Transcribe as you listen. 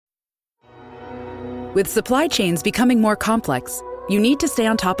With supply chains becoming more complex, you need to stay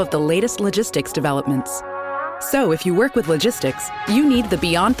on top of the latest logistics developments. So if you work with logistics, you need the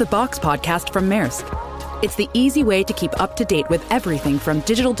Beyond the Box podcast from Maersk. It's the easy way to keep up to date with everything from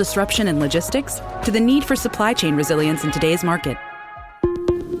digital disruption in logistics to the need for supply chain resilience in today's market.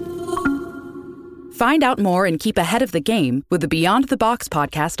 Find out more and keep ahead of the game with the Beyond the Box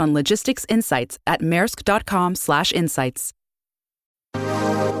podcast on logistics insights at maersk.com/insights.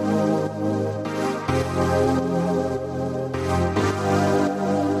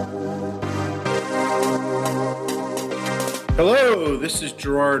 Hello, this is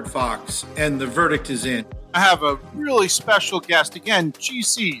Gerard Fox, and the verdict is in. I have a really special guest again,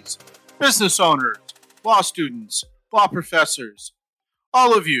 GCs, business owners, law students, law professors.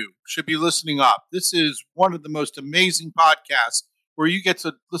 All of you should be listening up. This is one of the most amazing podcasts where you get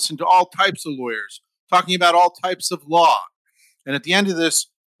to listen to all types of lawyers talking about all types of law. And at the end of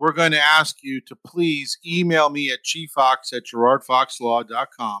this, we're going to ask you to please email me at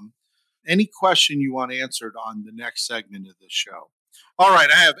gfox@gerardfoxlaw.com. Any question you want answered on the next segment of this show. All right,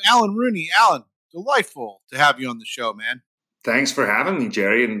 I have Allan Rooney. Allan, delightful to have you on the show, man. Thanks for having me,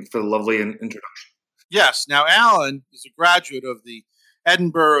 Jerry, and for the lovely introduction. Yes. Now, Allan is a graduate of the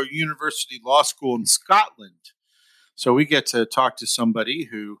Edinburgh University Law School in Scotland. So we get to talk to somebody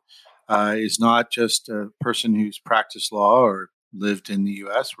who is not just a person who's practiced law or lived in the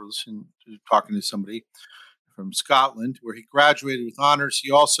U.S. We're talking to somebody from Scotland, where he graduated with honors.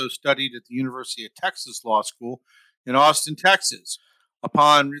 He also studied at the University of Texas Law School in Austin, Texas.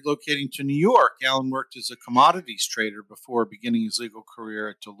 Upon relocating to New York, Allan worked as a commodities trader before beginning his legal career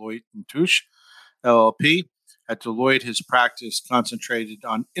at Deloitte & Touche, LLP. At Deloitte, his practice concentrated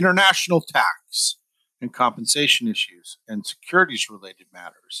on international tax and compensation issues and securities-related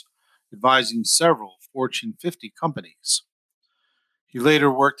matters, advising several Fortune 50 companies. He later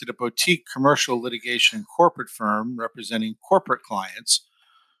worked at a boutique commercial litigation and corporate firm representing corporate clients.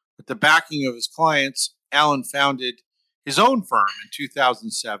 With the backing of his clients, Allan founded his own firm in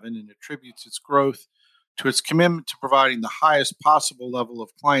 2007 and attributes its growth to its commitment to providing the highest possible level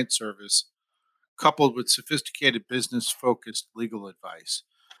of client service, coupled with sophisticated business-focused legal advice.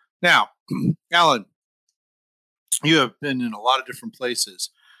 Now, Allan, you have been in a lot of different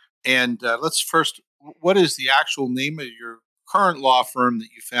places. And let's first, what is the actual name of your current law firm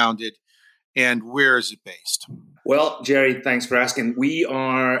that you founded, and where is it based? Well, Jerry, thanks for asking. We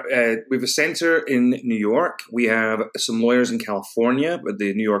have a center in New York. We have some lawyers in California, but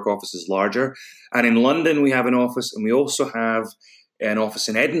the New York office is larger. And in London, we have an office, and we also have an office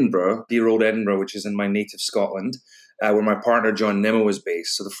in Edinburgh, dear old Edinburgh, which is in my native Scotland, where my partner John Nimmo is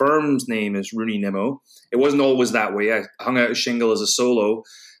based. So the firm's name is Rooney Nimmo. It wasn't always that way. I hung out a shingle as a solo,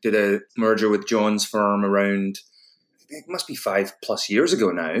 did a merger with John's firm around, it must be 5+ years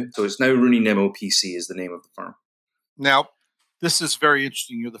ago now. So it's now Rooney Nimmo PC is the name of the firm. Now, this is very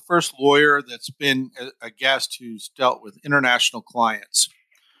interesting. You're the first lawyer that's been a guest who's dealt with international clients.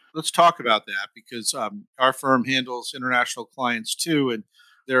 Let's talk about that because our firm handles international clients too, and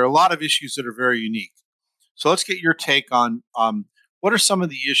there are a lot of issues that are very unique. So let's get your take on what are some of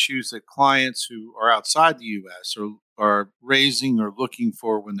the issues that clients who are outside the U.S. are raising or looking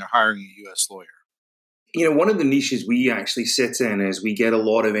for when they're hiring a U.S. lawyer? You know, one of the niches we actually sit in is we get a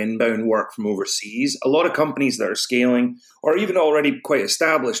lot of inbound work from overseas. A lot of companies that are scaling or even already quite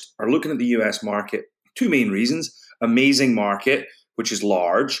established are looking at the US market. Two main reasons: amazing market, which is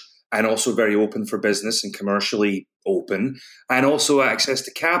large and also very open for business and commercially open, and also access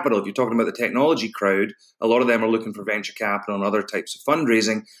to capital. If you're talking about the technology crowd, a lot of them are looking for venture capital and other types of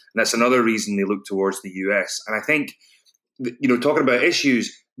fundraising. And that's another reason they look towards the US. And I think, you know, talking about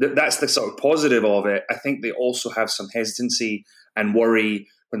issues, that's the sort of positive of it. I think they also have some hesitancy and worry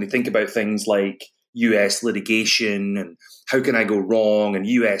when they think about things like US litigation and how can I go wrong, and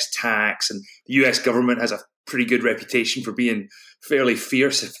US tax. And the US government has a pretty good reputation for being fairly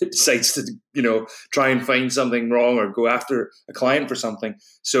fierce if it decides to, you know, try and find something wrong or go after a client for something.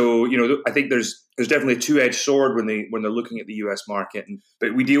 So, you know, I think there's definitely a two-edged sword when they're looking at the US market.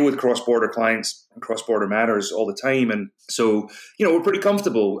 But we deal with cross-border clients and cross-border matters all the time. And so, you know, we're pretty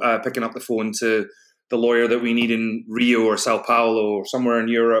comfortable picking up the phone to the lawyer that we need in Rio or Sao Paulo or somewhere in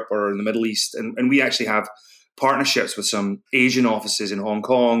Europe or in the Middle East. And we actually have partnerships with some Asian offices in Hong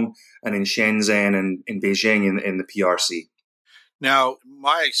Kong and in Shenzhen and in Beijing in the PRC. Now,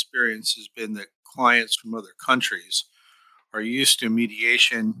 my experience has been that clients from other countries are used to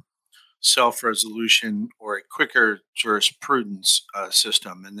mediation, self-resolution, or a quicker jurisprudence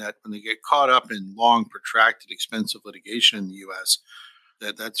system, and that when they get caught up in long, protracted, expensive litigation in the U.S.,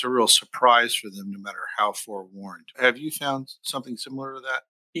 that's a real surprise for them, no matter how forewarned. Have you found something similar to that?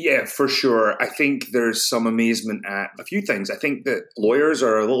 Yeah, for sure. I think there's some amazement at a few things. I think that lawyers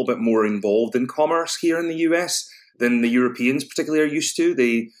are a little bit more involved in commerce here in the US than the Europeans particularly are used to.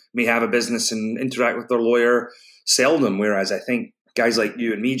 They may have a business and interact with their lawyer seldom, whereas I think guys like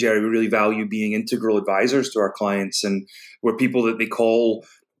you and me, Jerry, we really value being integral advisors to our clients, and we're people that they call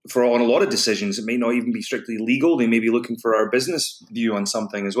for on a lot of decisions. It may not even be strictly legal. They may be looking for our business view on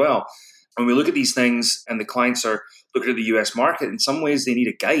something as well. When we look at these things and the clients are looking at the US market, in some ways they need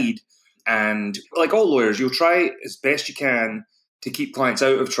a guide. And like all lawyers, you'll try as best you can to keep clients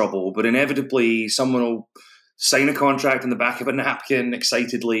out of trouble, but inevitably someone will sign a contract in the back of a napkin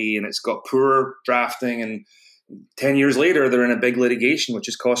excitedly and it's got poor drafting, and 10 years later they're in a big litigation which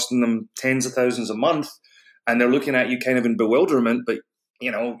is costing them tens of thousands a month, and they're looking at you kind of in bewilderment, but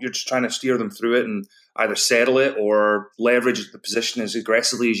you're just trying to steer them through it and either settle it or leverage the position as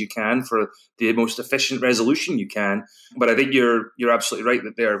aggressively as you can for the most efficient resolution you can. But I think you're absolutely right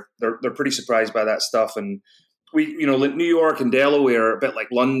that they're pretty surprised by that stuff. And we, New York and Delaware are a bit like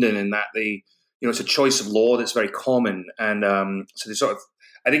London in that they, it's a choice of law that's very common. And so they sort of,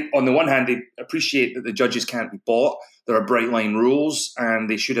 I think on the one hand, they appreciate that the judges can't be bought. There are bright line rules and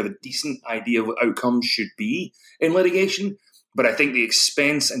they should have a decent idea of what outcomes should be in litigation. But I think the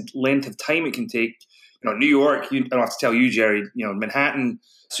expense and length of time it can take, New York, I don't have to tell you, Jerry, Manhattan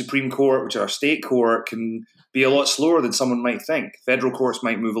Supreme Court, which is our state court, can be a lot slower than someone might think. Federal courts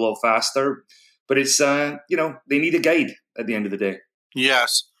might move a little faster, but it's, they need a guide at the end of the day.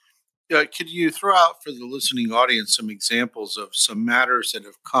 Yes. Could you throw out for the listening audience some examples of some matters that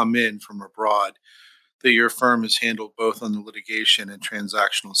have come in from abroad that your firm has handled both on the litigation and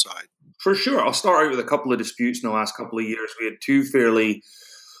transactional side? For sure. I'll start out with a couple of disputes in the last couple of years. We had two fairly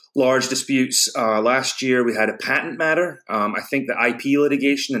large disputes. Last year, we had a patent matter. I think the IP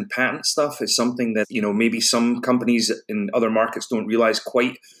litigation and patent stuff is something that, maybe some companies in other markets don't realize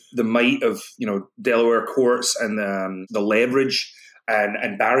quite the might of, Delaware courts and the leverage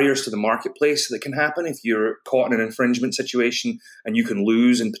and barriers to the marketplace that can happen if you're caught in an infringement situation and you can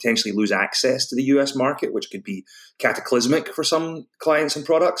lose and potentially lose access to the US market, which could be cataclysmic for some clients and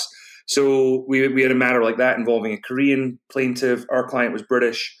products. So we had a matter like that involving a Korean plaintiff. Our client was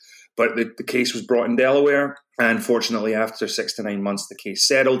British, but the case was brought in Delaware. And fortunately, after 6 to 9 months, the case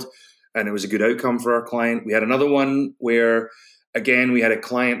settled and it was a good outcome for our client. We had another one where, again, we had a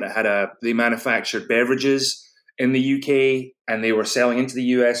client that they manufactured beverages in the UK and they were selling into the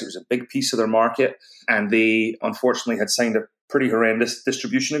US. It was a big piece of their market. And they unfortunately had signed a pretty horrendous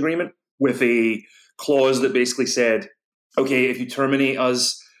distribution agreement with a clause that basically said, okay, if you terminate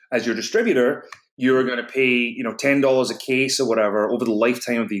us as your distributor, you're going to pay, $10 a case or whatever over the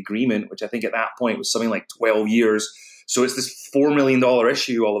lifetime of the agreement, which I think at that point was something like 12 years. So it's this $4 million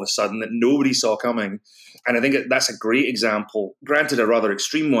issue all of a sudden that nobody saw coming. And I think that's a great example, granted a rather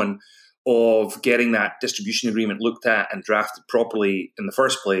extreme one, of getting that distribution agreement looked at and drafted properly in the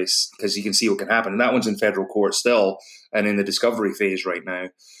first place, because you can see what can happen. And that one's in federal court still and in the discovery phase right now.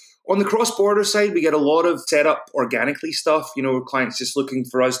 On the cross-border side, we get a lot of set up organically stuff. Clients just looking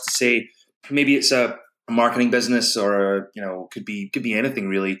for us to say, maybe it's a marketing business or, could be anything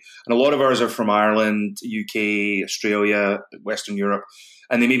really. And a lot of ours are from Ireland, UK, Australia, Western Europe.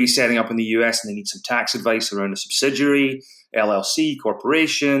 And they may be setting up in the US and they need some tax advice around a subsidiary, LLC,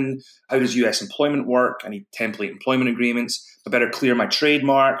 corporation. How does US employment work? I need template employment agreements. I better clear my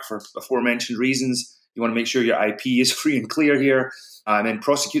trademark for aforementioned reasons. You want to make sure your IP is free and clear here. And then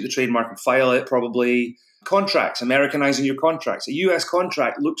prosecute the trademark and file it probably. Contracts, Americanizing your contracts. A US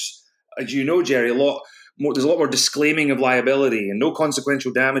contract looks, as you know, Jerry, there's a lot more disclaiming of liability and no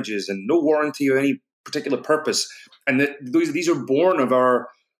consequential damages and no warranty of any particular purpose. And these are born of our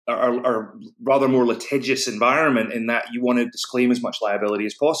rather more litigious environment in that you want to disclaim as much liability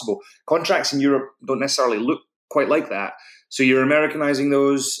as possible. Contracts in Europe don't necessarily look quite like that. So you're Americanizing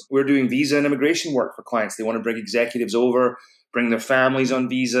those. We're doing visa and immigration work for clients. They want to bring executives over, bring their families on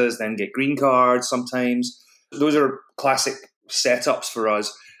visas, then get green cards sometimes. Those are classic setups for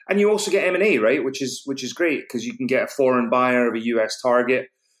us. And you also get M&A, right, which is great because you can get a foreign buyer of a US target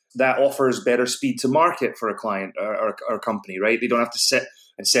that offers better speed to market for a client or company, right? They don't have to sit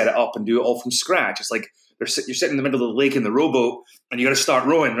and set it up and do it all from scratch. It's like you're sitting in the middle of the lake in the rowboat and you got to start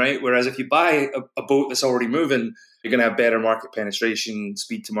rowing, right? Whereas if you buy a boat that's already moving, you're going to have better market penetration,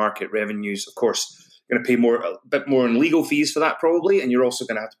 speed to market, revenues. Of course, you're going to pay a bit more in legal fees for that probably, and you're also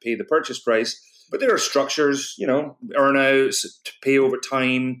going to have to pay the purchase price. But there are structures, earnouts to pay over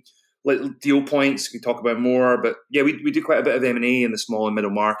time, deal points we talk about more. But yeah, we do quite a bit of M&A in the small and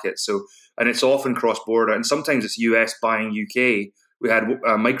middle market. So, and it's often cross-border, and sometimes it's US buying UK. We had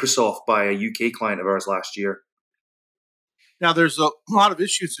Microsoft buy a UK client of ours last year. Now, there's a lot of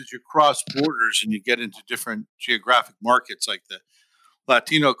issues as you cross borders and you get into different geographic markets, like the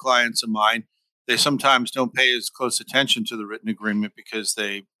Latino clients of mine. They sometimes don't pay as close attention to the written agreement because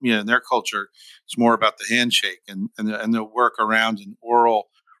they, in their culture, it's more about the handshake, and they'll work around an oral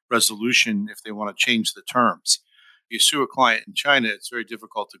resolution if they want to change the terms. You sue a client in China, it's very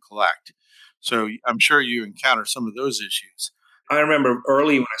difficult to collect. So I'm sure you encounter some of those issues. I remember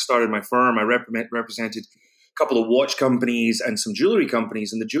early when I started my firm, I represented a couple of watch companies and some jewelry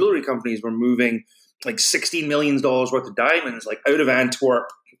companies, and the jewelry companies were moving like $16 million worth of diamonds, like out of Antwerp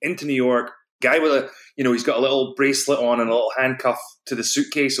into New York. Guy with a, he's got a little bracelet on and a little handcuff to the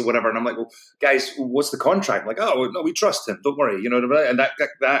suitcase or whatever. And I'm like, well, guys, what's the contract? I'm like, oh, no, we trust him. Don't worry. And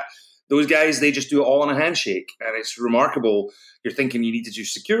that those guys, they just do it all on a handshake. And it's remarkable. You're thinking you need to do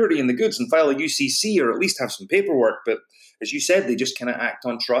security in the goods and file a UCC or at least have some paperwork. But as you said, they just kind of act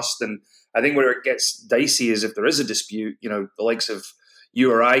on trust. And I think where it gets dicey is if there is a dispute, the likes of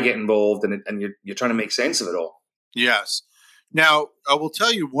you or I get involved and you're trying to make sense of it all. Yes. Now, I will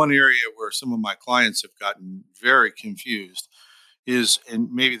tell you one area where some of my clients have gotten very confused is, and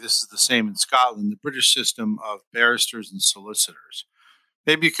maybe this is the same in Scotland, the British system of barristers and solicitors.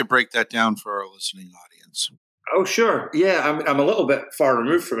 Maybe you could break that down for our listening audience. Oh, sure. Yeah, I'm a little bit far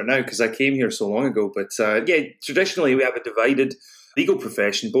removed from it now because I came here so long ago. But traditionally we have a divided legal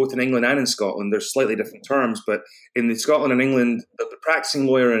profession, both in England and in Scotland. There's slightly different terms, but in Scotland and England, the practicing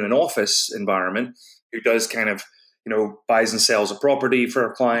lawyer in an office environment who does kind of buys and sells a property for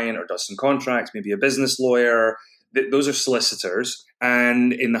a client or does some contracts, maybe a business lawyer. Those are solicitors.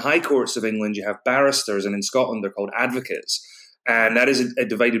 And in the high courts of England, you have barristers. And in Scotland, they're called advocates. And that is a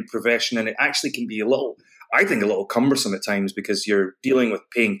divided profession. And it actually can be I think a little cumbersome at times because you're dealing with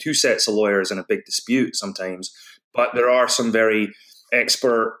paying two sets of lawyers in a big dispute sometimes. But there are some very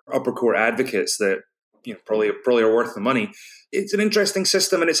expert upper court advocates that probably are worth the money. It's an interesting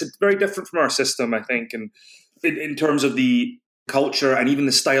system, and it's very different from our system, I think. And in terms of the culture and even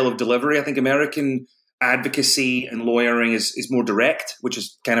the style of delivery, I think American advocacy and lawyering is more direct, which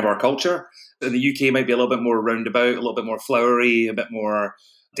is kind of our culture. In the UK might be a little bit more roundabout, a little bit more flowery, a bit more,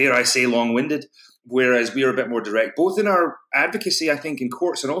 dare I say, long-winded, whereas we are a bit more direct, both in our advocacy, I think, in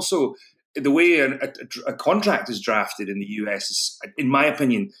courts, and also the way a contract is drafted in the US is, in my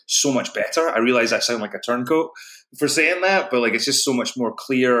opinion, so much better. I realize I sound like a turncoat for saying that, but it's just so much more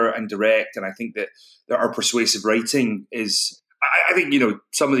clear and direct. And I think that our persuasive writing is, I think,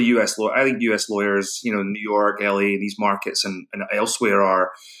 some of the US lawyers, New York, LA, these markets and elsewhere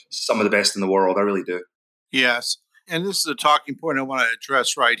are some of the best in the world. I really do. Yes. And this is a talking point I want to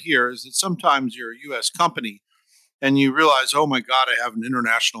address right here, is that sometimes you're a US company and you realize, oh my God, I have an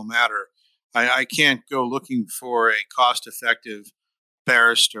international matter. I can't go looking for a cost-effective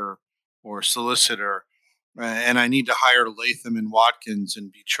barrister or solicitor, and I need to hire Latham and Watkins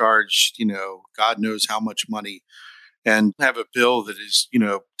and be charged, God knows how much money, and have a bill that is,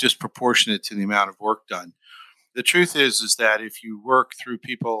 disproportionate to the amount of work done. The truth is that if you work through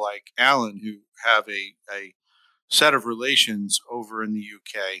people like Allan, who have a set of relations over in the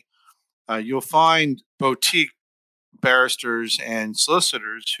UK, you'll find boutique barristers and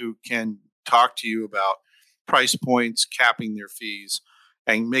solicitors who can talk to you about price points, capping their fees,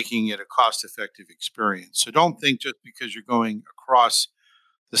 and making it a cost-effective experience. So don't think just because you're going across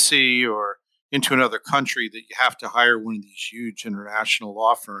the sea or into another country that you have to hire one of these huge international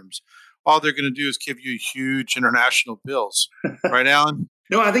law firms. All they're going to do is give you huge international bills. Right, Allan?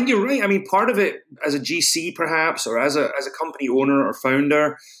 No, I think you're right. I mean, part of it as a GC perhaps, or as a company owner or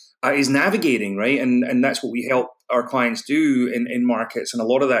founder, is navigating, right? And that's what we help our clients do in markets. And a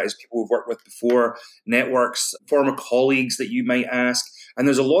lot of that is people we've worked with before, networks, former colleagues that you might ask. And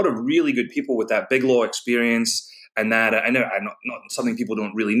there's a lot of really good people with that big law experience. And that, I know, not something people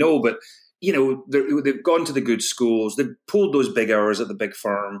don't really know, but they've gone to the good schools, they've pulled those big hours at the big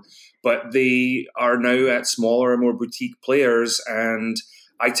firm, but they are now at smaller and more boutique players. And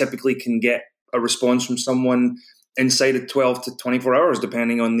I typically can get a response from someone inside of 12 to 24 hours,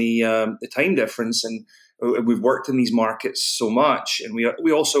 depending on the time difference. And we've worked in these markets so much. And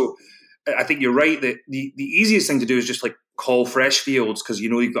we also, I think you're right that the easiest thing to do is just call Freshfields because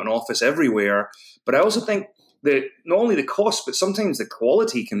you've got an office everywhere. But I also think that not only the cost, but sometimes the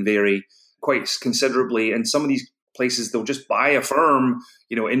quality can vary quite considerably. And some of these places, they'll just buy a firm,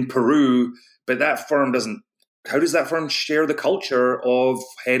 in Peru, but that firm doesn't, how does that firm share the culture of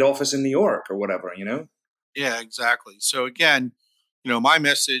head office in New York or whatever, Yeah, exactly. So again, my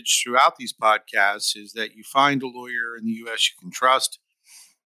message throughout these podcasts is that you find a lawyer in the U.S. you can trust.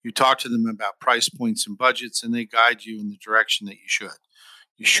 You talk to them about price points and budgets, and they guide you in the direction that you should.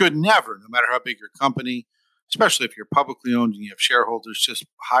 You should never, no matter how big your company, especially if you're publicly owned and you have shareholders, just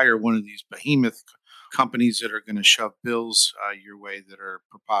hire one of these behemoth companies that are going to shove bills your way that are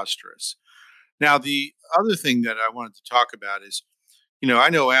preposterous. Now, the other thing that I wanted to talk about is, I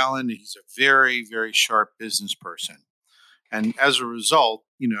know Allan, he's a very, very sharp business person. And as a result,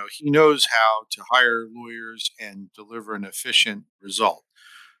 he knows how to hire lawyers and deliver an efficient result.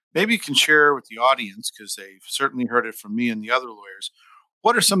 Maybe you can share with the audience, because they've certainly heard it from me and the other lawyers.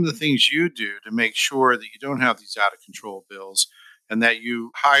 What are some of the things you do to make sure that you don't have these out of control bills and that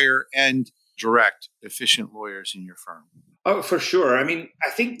you hire and direct efficient lawyers in your firm? Oh, for sure. I mean, I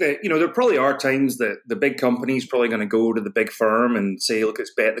think that, there probably are times that the big company's probably going to go to the big firm and say, look,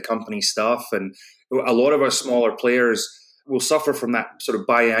 it's bet the company stuff. And a lot of us smaller players will suffer from that sort of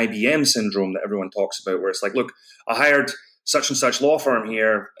buy IBM syndrome that everyone talks about, where it's like, look, I hired such and such law firm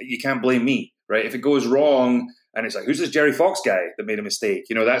here. You can't blame me, right? If it goes wrong, and it's like, who's this Jerry Fox guy that made a mistake?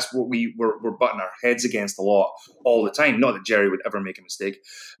 That's what we're butting our heads against a lot all the time. Not that Jerry would ever make a mistake,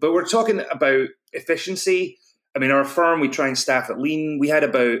 but we're talking about efficiency. I mean, our firm, we try and staff it lean. We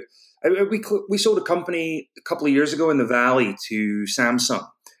had we sold a company a couple of years ago in the Valley to Samsung,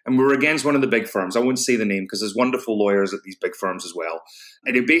 and we were against one of the big firms. I won't say the name because there's wonderful lawyers at these big firms as well.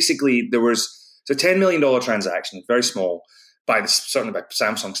 And there was a $10 million transaction, very small, certainly by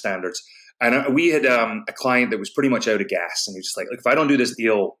Samsung standards. And we had a client that was pretty much out of gas. And he was just like, if I don't do this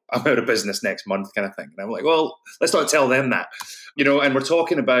deal, I'm out of business next month kind of thing. And I'm like, well, let's not tell them that. And we're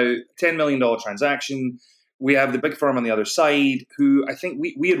talking about a $10 million transaction. We have the big firm on the other side who I think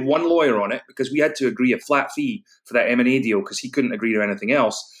we had one lawyer on it because we had to agree a flat fee for that M&A deal because he couldn't agree to anything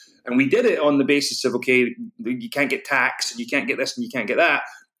else. And we did it on the basis of, okay, you can't get tax and you can't get this and you can't get that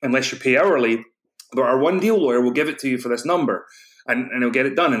unless you pay hourly. But our one deal lawyer will give it to you for this number and he'll get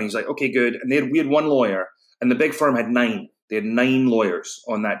it done. And he's like, okay, good. And we had one lawyer and the big firm had 9. They had 9 lawyers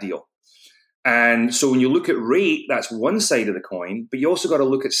on that deal. And so when you look at rate, that's one side of the coin, but you also got to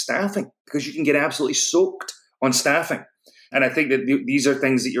look at staffing because you can get absolutely soaked on staffing. And I think that these are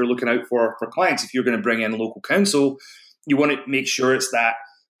things that you're looking out for clients. If you're going to bring in local counsel, you want to make sure it's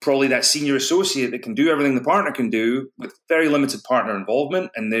probably that senior associate that can do everything the partner can do with very limited partner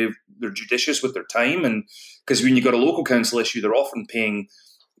involvement, and they're judicious with their time. And because when you've got a local counsel issue, they're often paying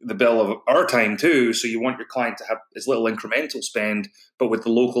the bill of our time too. So you want your client to have as little incremental spend, but with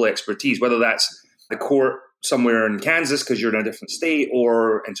the local expertise, whether that's the court somewhere in Kansas because you're in a different state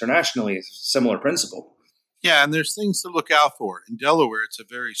or internationally, it's a similar principle. Yeah, and there's things to look out for. In Delaware, it's a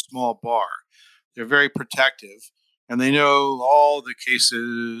very small bar. They're very protective, and they know all the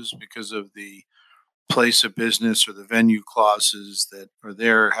cases because of the place of business or the venue clauses that are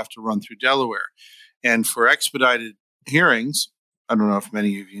there have to run through Delaware. And for expedited hearings, I don't know if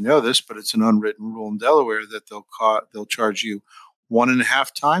many of you know this, but it's an unwritten rule in Delaware that they'll charge you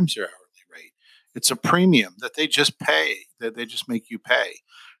 1.5 times your hourly rate. It's a premium that they just pay, that they just make you pay.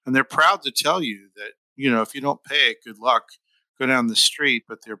 And they're proud to tell you that, if you don't pay it, good luck, go down the street,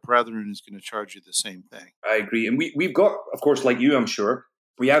 but their brethren is going to charge you the same thing. I agree. And we've got, of course, like you, I'm sure,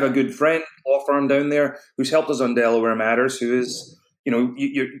 we have a good friend, law firm down there who's helped us on Delaware matters, who is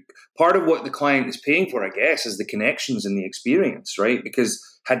you're part of what the client is paying for, I guess, is the connections and the experience, right? Because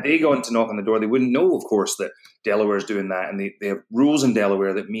had they gone to knock on the door, they wouldn't know, of course, that Delaware is doing that. And they have rules in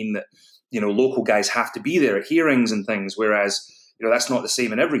Delaware that mean that, local guys have to be there at hearings and things, whereas, that's not the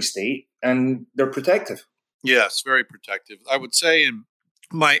same in every state. And they're protective. Yes, very protective. I would say, and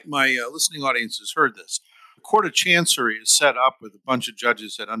my listening audience has heard this, the Court of Chancery is set up with a bunch of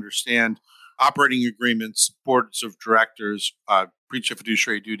judges that understand operating agreements, boards of directors, breach of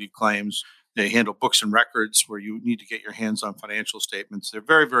fiduciary duty claims. They handle books and records where you need to get your hands on financial statements. They're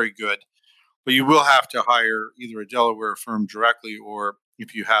very, very good. But you will have to hire either a Delaware firm directly, or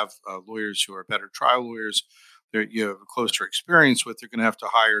if you have lawyers who are better trial lawyers you have a closer experience with, they're going to have to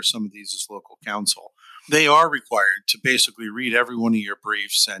hire some of these as local counsel. They are required to basically read every one of your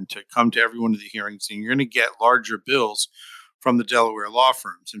briefs and to come to every one of the hearings, and you're going to get larger bills from the Delaware law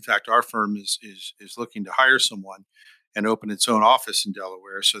firms. In fact, our firm is looking to hire someone and open its own office in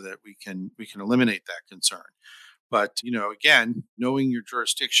Delaware so that we can eliminate that concern. But, again, knowing your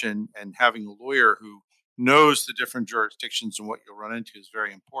jurisdiction and having a lawyer who knows the different jurisdictions and what you'll run into is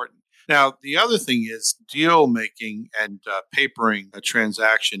very important. Now, the other thing is deal making and papering a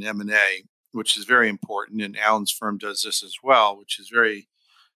transaction, M&A, which is very important. And Allan's firm does this as well, which is very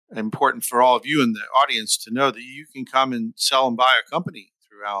important for all of you in the audience to know that you can come and sell and buy a company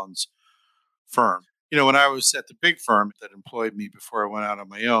through Allan's firm. When I was at the big firm that employed me before I went out on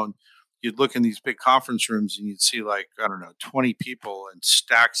my own, you'd look in these big conference rooms and you'd see 20 people and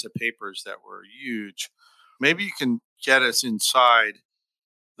stacks of papers that were huge. Maybe you can get us inside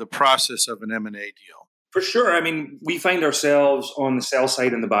the process of an M&A deal. For sure. I mean, we find ourselves on the sell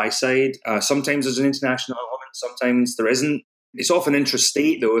side and the buy side. Sometimes there's an international element, sometimes there isn't. It's often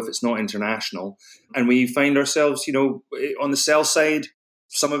intrastate, though, if it's not international. And we find ourselves, on the sell side,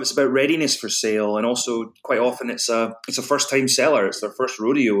 some of it's about readiness for sale. And also, quite often, it's a first-time seller. It's their first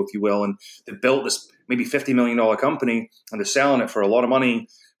rodeo, if you will. And they've built this maybe $50 million company, and they're selling it for a lot of money,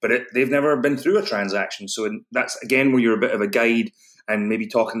 but they've never been through a transaction. So that's, again, where you're a bit of a guide and maybe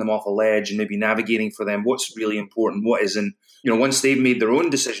talking them off a ledge and maybe navigating for them what's really important, what isn't. Once they've made their own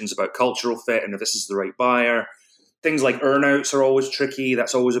decisions about cultural fit and if this is the right buyer. Things like earnouts are always tricky.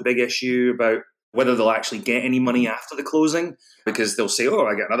 That's always a big issue about whether they'll actually get any money after the closing, because they'll say,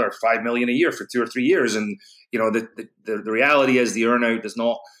 I get another $5 million a year for 2 or 3 years. And, the reality is the earnout does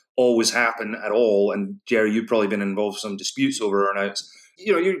not always happen at all. And Jerry, you've probably been involved in some disputes over earnouts.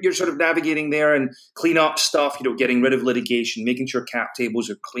 You're sort of navigating there and clean up stuff, getting rid of litigation, making sure cap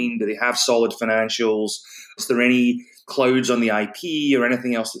tables are clean. Do they have solid financials? Is there any clouds on the IP or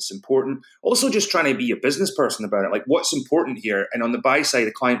anything else that's important? Also, just trying to be a business person about it. Like, what's important here? And on the buy side,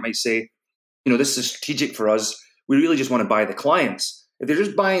 a client might say, this is strategic for us. We really just want to buy the clients. If they're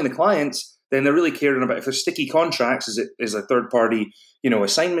just buying the clients, then they're really caring about if there's sticky contracts, is a third party,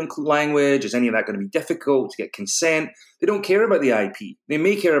 assignment language, is any of that going to be difficult to get consent? They don't care about the IP. They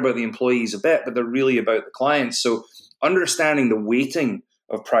may care about the employees a bit, but they're really about the clients. So understanding the weighting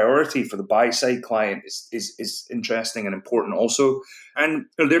of priority for the buy-side client is interesting and important also. And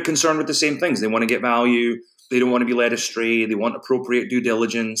they're concerned with the same things. They want to get value. They don't want to be led astray. They want appropriate due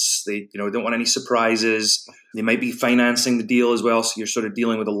diligence. They don't want any surprises. They might be financing the deal as well. So you're sort of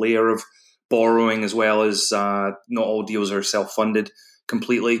dealing with a layer of borrowing as well as not all deals are self-funded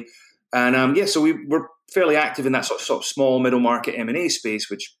completely. And so we're fairly active in that sort of small middle market M&A space,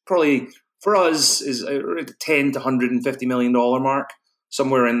 which probably for us is a $10 to $150 million mark,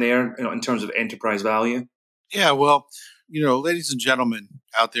 somewhere in there, in terms of enterprise value. Yeah, well, ladies and gentlemen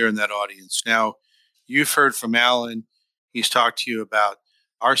out there in that audience, now you've heard from Allan. He's talked to you about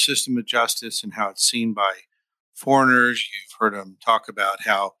our system of justice and how it's seen by foreigners. You've heard him talk about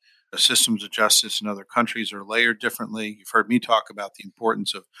how the systems of justice in other countries are layered differently. You've heard me talk about the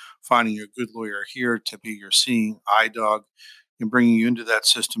importance of finding a good lawyer here to be your seeing eye dog and bringing you into that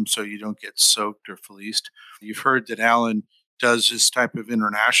system so you don't get soaked or fleeced. You've heard that Allan does this type of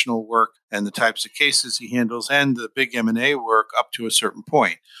international work and the types of cases he handles and the big M&A work up to a certain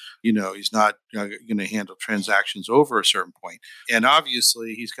point. He's not going to handle transactions over a certain point. And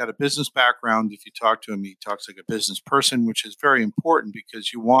obviously, he's got a business background. If you talk to him, he talks like a business person, which is very important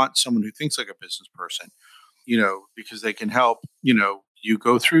because you want someone who thinks like a business person, because they can help, you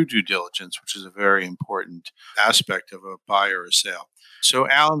go through due diligence, which is a very important aspect of a buy or a sale. So,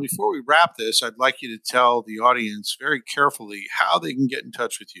 Allan, before we wrap this, I'd like you to tell the audience very carefully how they can get in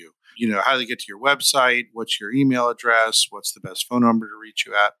touch with you. How do they get to your website? What's your email address? What's the best phone number to reach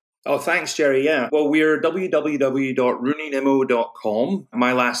you at? Oh, thanks, Jerry. Yeah. Well, we're www.rooneynimmo.com.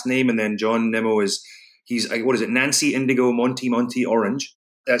 My last name, and then John Nimmo he's Nancy Indigo Monty Orange.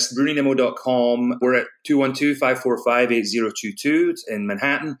 That's rooneynimmo.com. We're at 212-545-8022 in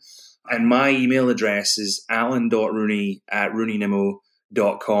Manhattan. And my email address is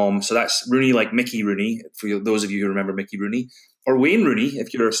allan.rooney@rooneynimmo.com. So that's Rooney like Mickey Rooney, for those of you who remember Mickey Rooney, or Wayne Rooney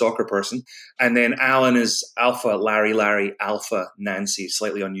if you're a soccer person. And then Allan is Alpha Larry Alpha Nancy,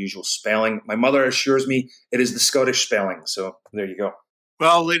 slightly unusual spelling. My mother assures me it is the Scottish spelling. So there you go.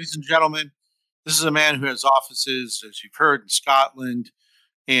 Well, ladies and gentlemen, this is a man who has offices, as you've heard, in Scotland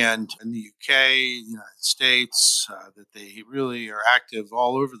and in the UK, the United States, that they really are active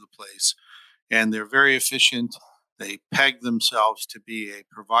all over the place. And they're very efficient. They peg themselves to be a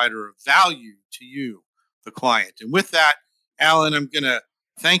provider of value to you, the client. And with that, Allan, I'm going to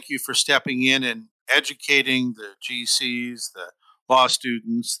thank you for stepping in and educating the GCs, the law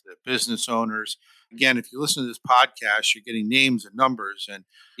students, the business owners. Again, if you listen to this podcast, you're getting names and numbers and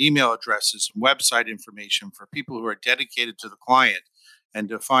email addresses and website information for people who are dedicated to the client and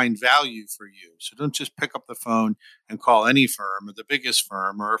to find value for you. So don't just pick up the phone and call any firm or the biggest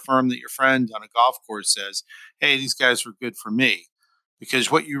firm or a firm that your friend on a golf course says, hey, these guys were good for me. Because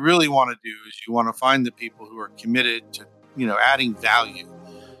what you really want to do is you want to find the people who are committed to, adding value.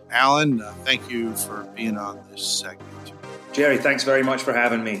 Allan, thank you for being on this segment. Jerry, thanks very much for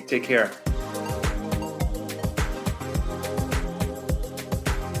having me. Take care.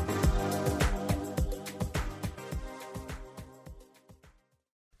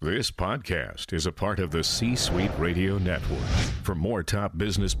 This podcast is a part of the C-Suite Radio Network. For more top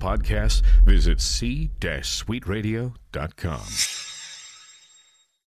business podcasts, visit c-suiteradio.com.